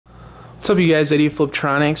What's up, you guys? Eddie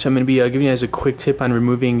Fliptroniks. I'm going to be giving you guys a quick tip on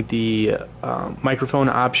removing the microphone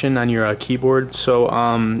option on your keyboard. So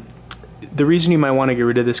the reason you might want to get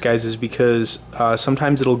rid of this, guys, is because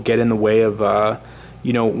sometimes it'll get in the way of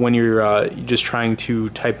when you're just trying to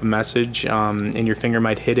type a message, and your finger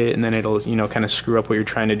might hit it, and then it'll kind of screw up what you're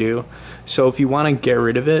trying to do. So if you want to get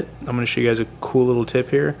rid of it, I'm going to show you guys a cool little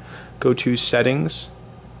tip here. Go to Settings,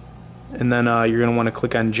 and then you're going to want to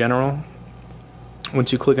click on General.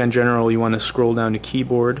 Once you click on General, you want to scroll down to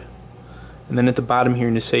Keyboard, and then at the bottom here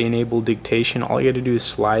to say Enable Dictation, all you got to do is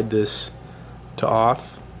slide this to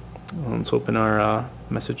off. Let's open our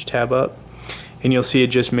message tab up, and you'll see it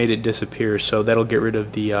just made it disappear. So that'll get rid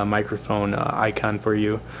of the microphone icon for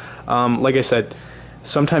you. Like I said,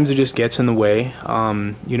 sometimes it just gets in the way,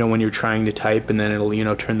 when you're trying to type, and then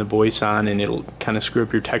it'll turn the voice on, and it'll kind of screw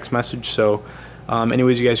up your text message. So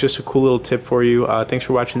anyways, you guys, just a cool little tip for you. Thanks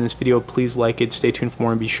for watching this video. Please like it, stay tuned for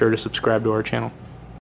more, and be sure to subscribe to our channel.